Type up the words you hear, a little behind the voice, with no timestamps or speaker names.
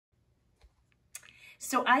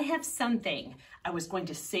So I have something. I was going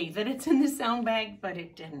to say that it's in the sound bag, but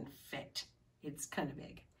it didn't fit. It's kind of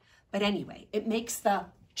big. But anyway, it makes the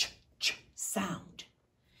ch-ch sound.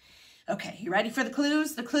 Okay, you ready for the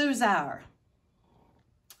clues? The clues are,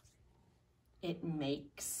 it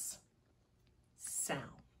makes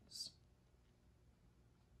sounds.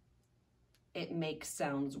 It makes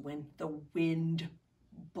sounds when the wind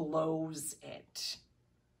blows it.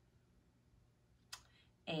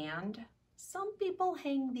 And some people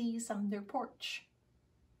hang these on their porch.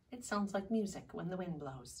 It sounds like music when the wind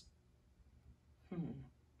blows. It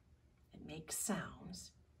makes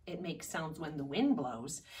sounds. It makes sounds when the wind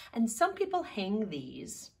blows. And some people hang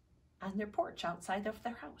these on their porch outside of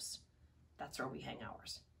their house. That's where we hang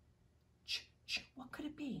ours. Ch, ch. What could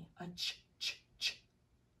it be? A ch, ch, ch.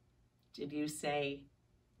 Did you say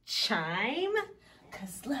chime?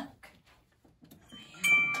 'Cause look.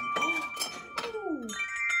 Oh,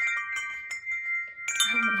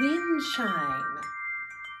 a wind chime.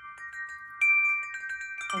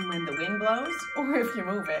 And when the wind blows, or if you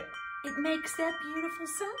move it, it makes that beautiful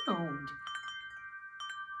sound.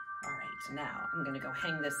 All right, now I'm gonna go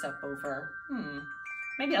hang this up over,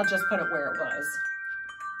 maybe I'll just put it where it was.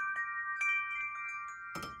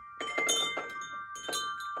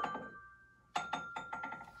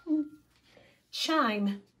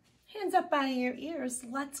 Chime. Hands up by your ears.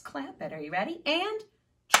 Let's clap it. Are you ready? And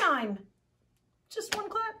chime. Just one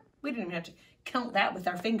clap. We didn't even have to count that with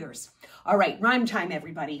our fingers. All right, rhyme time,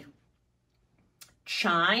 everybody.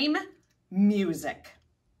 Chime, music.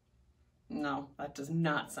 No, that does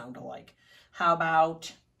not sound alike. How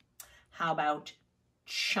about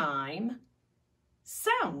chime,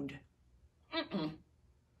 sound?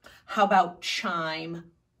 How about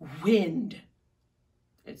chime, wind?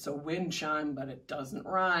 It's a wind chime, but it doesn't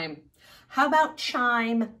rhyme. How about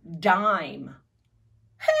chime, dime?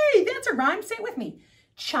 Hey, that's a rhyme. Say it with me.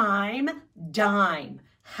 Chime, dime.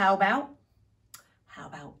 How about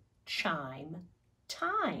chime,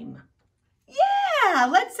 time? Yeah,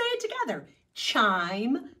 let's say it together.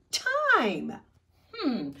 Chime, time.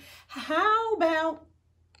 How about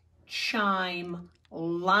chime,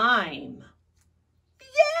 lime?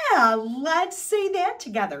 Yeah, let's say that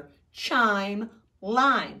together. Chime,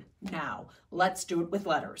 lime. Now, let's do it with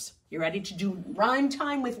letters. You ready to do rhyme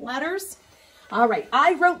time with letters? All right,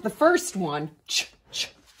 I wrote the first one,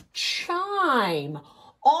 chime.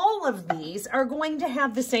 All of these are going to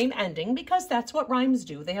have the same ending because that's what rhymes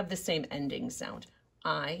do. They have the same ending sound.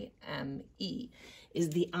 I-M-E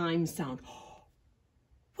is the I'm sound.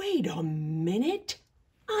 Wait a minute.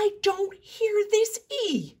 I don't hear this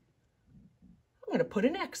E. I'm going to put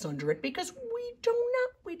an X under it because we do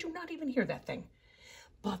not even hear that thing.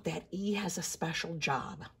 But that E has a special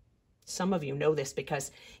job. Some of you know this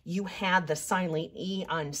because you had the silent E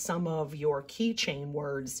on some of your keychain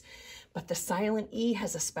words, but the silent E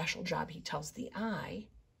has a special job. He tells the I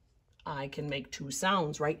can make two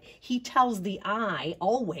sounds, right? He tells the I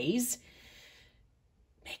always,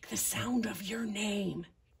 make the sound of your name.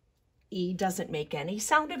 E doesn't make any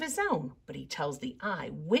sound of his own, but he tells the I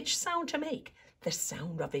which sound to make, the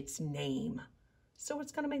sound of its name. So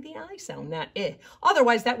it's going to make the I sound, not I.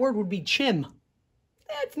 Otherwise, that word would be chim.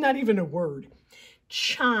 That's not even a word.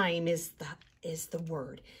 Chime is the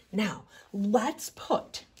word. Now, let's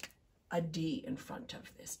put a D in front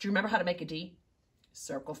of this. Do you remember how to make a D?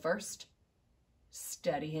 Circle first.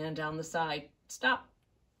 Steady hand down the side. Stop.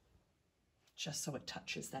 Just so it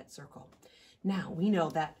touches that circle. Now, we know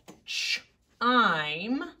that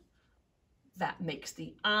chime, that makes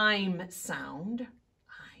the I'm sound.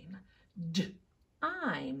 I'm, D,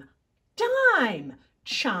 I'm, dime.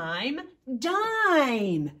 Chime,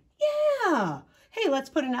 dime. Yeah. Hey, let's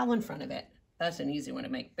put an L in front of it. That's an easy one to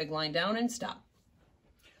make. Big line down and stop.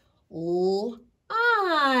 Lime,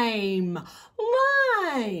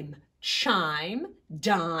 lime. Chime,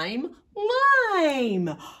 dime,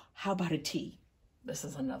 lime. How about a T? This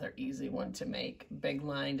is another easy one to make. Big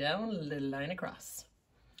line down, little line across.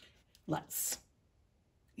 Let's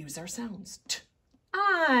use our sounds.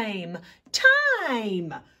 I'm,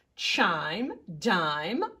 time. Chime,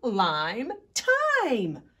 dime, lime,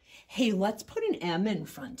 time. Hey, let's put an M in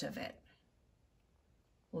front of it.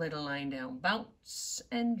 Little line down, bounce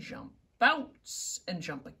and jump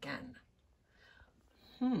again.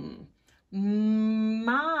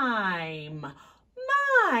 Mime,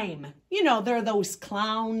 mime. You know, there are those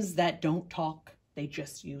clowns that don't talk. They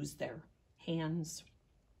just use their hands.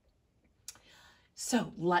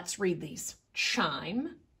 So let's read these.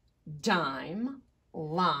 Chime, dime,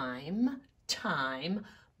 lime, time,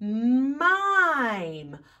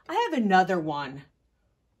 mime. I have another one.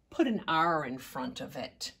 Put an R in front of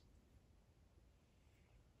it.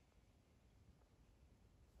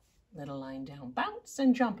 Little line down, bounce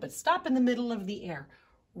and jump, but stop in the middle of the air.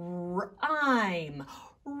 Rhyme,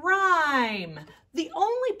 rhyme. The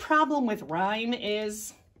only problem with rhyme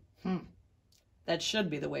is, that should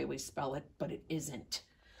be the way we spell it, but it isn't.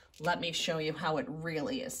 Let me show you how it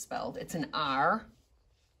really is spelled. It's an R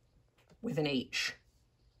with an H.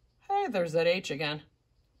 Hey, there's that H again.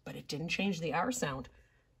 But it didn't change the R sound.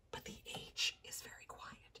 But the H is very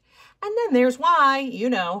quiet. And then there's Y, you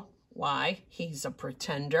know, Y. He's a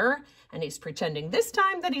pretender, and he's pretending this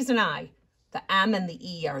time that he's an I. The M and the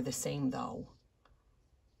E are the same, though.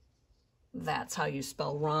 That's how you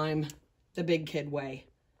spell rhyme the big kid way.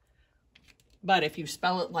 But if you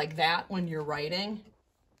spell it like that when you're writing,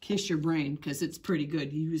 kiss your brain, because it's pretty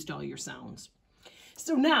good. You used all your sounds.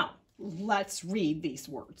 So now, let's read these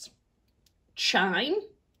words. Chime,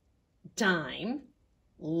 dime,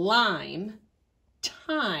 lime,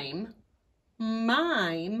 time,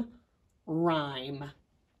 mime, rhyme.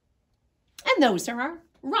 And those are our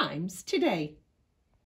rhymes today.